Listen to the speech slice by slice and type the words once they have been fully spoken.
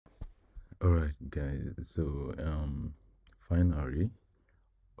All right, guys. So, finally,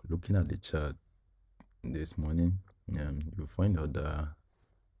 looking at the chart this morning, you find out that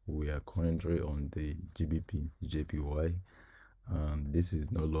we are currently on the GBP JPY, and this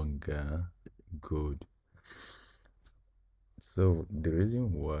is no longer good. So the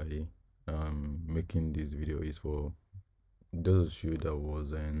reason why I'm making this video is for those of you that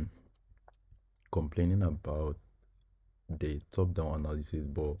was complaining about the top-down analysis,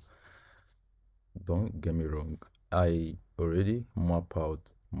 but don't get me wrong, I already map out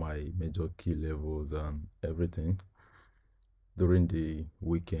my major key levels and everything during the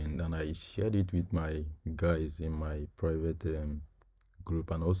weekend, and I shared it with my guys in my private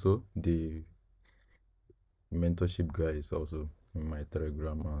group, and also the mentorship guys also in my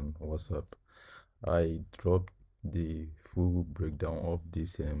Telegram and WhatsApp. I dropped the full breakdown of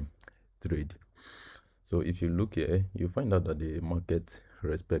this trade. So if you look here, you find out that the market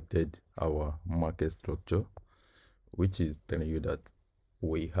respected our market structure, which is telling you that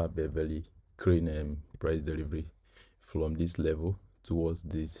we have a very clean price delivery from this level towards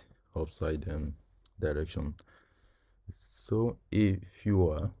this upside direction. So if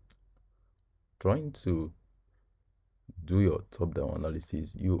you are trying to do your top-down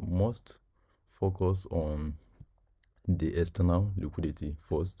analysis, you must focus on the external liquidity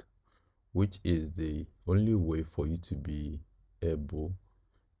first, which is the only way for you to be able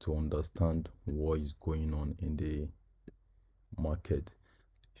to understand what is going on in the market.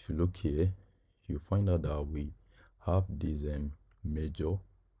 If you look here, you find out that we have this major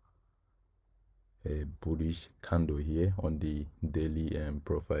bullish candle here on the daily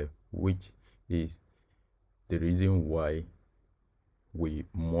profile, which is the reason why we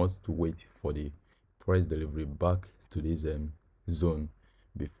must wait for the price delivery back to this zone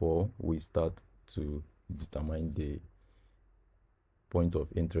before we start to determine the point of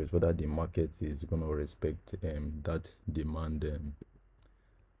interest, whether the market is going to respect that demand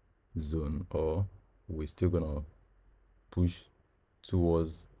zone, or we're still going to push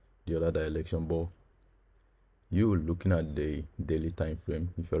towards the other direction. But you looking at the daily time frame,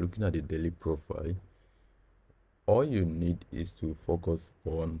 if you're looking at the daily profile, all you need is to focus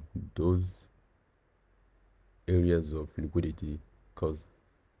on those areas of liquidity, because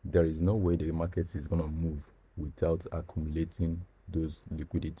there is no way the market is going to move without accumulating those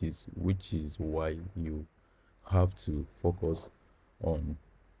liquidities, which is why you have to focus on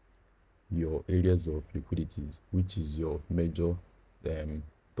your areas of liquidities, which is your major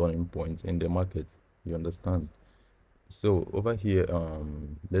turning point in the market. You understand? So over here,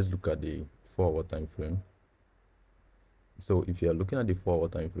 let's look at the 4-hour time frame. So if you are looking at the 4-hour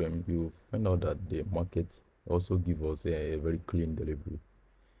time frame, you find out that the market also gives us a very clean delivery.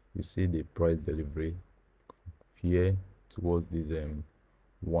 You see the price delivery here towards this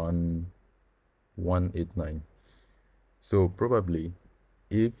 189. So probably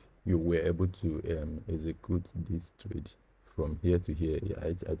if you were able to execute this trade from here to here,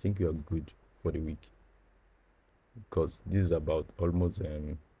 yeah, I think you are good for the week, because this is about almost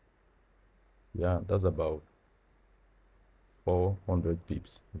yeah, that's about 400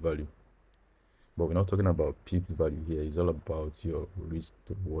 pips value. But we're not talking about pips value here. It's all about your risk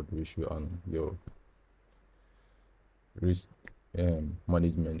to reward ratio and your risk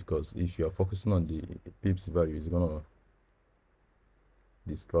management, because if you are focusing on the pips value, it's gonna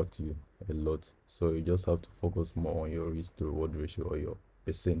distract you a lot. So you just have to focus more on your risk to reward ratio, or your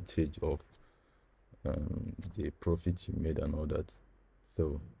percentage of the profit you made and all that.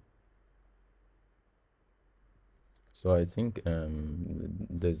 So I think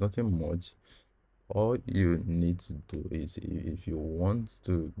there's nothing much. All you need to do is, if you want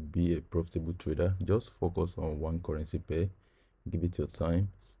to be a profitable trader, just focus on one currency pair, give it your time,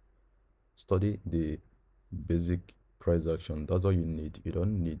 study the basic price action. That's all you need. You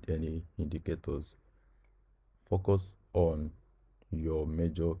don't need any indicators. Focus on your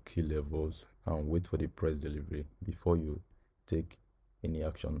major key levels and wait for the price delivery before you take any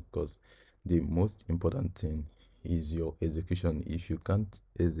action, because the most important thing is your execution. If you can't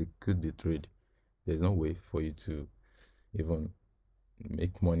execute the trade, there's no way for you to even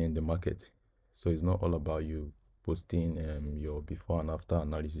make money in the market. So it's not all about you posting your before and after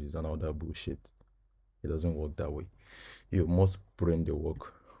analysis and all that bullshit. It doesn't work that way. You must put in the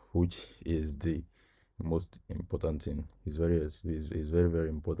work, which is the most important thing. It's very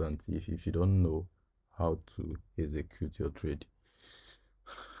important. If you don't know how to execute your trade,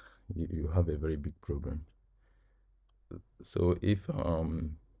 you have a very big problem. So if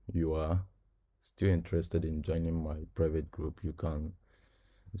you are still interested in joining my private group, you can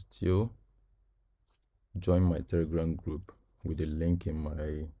still join my Telegram group with the link in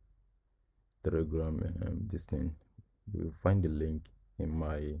my Telegram this thing. You'll find the link in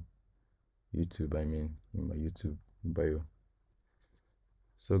my YouTube, in my YouTube bio.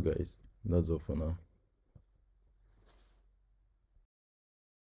 So guys, that's all for now.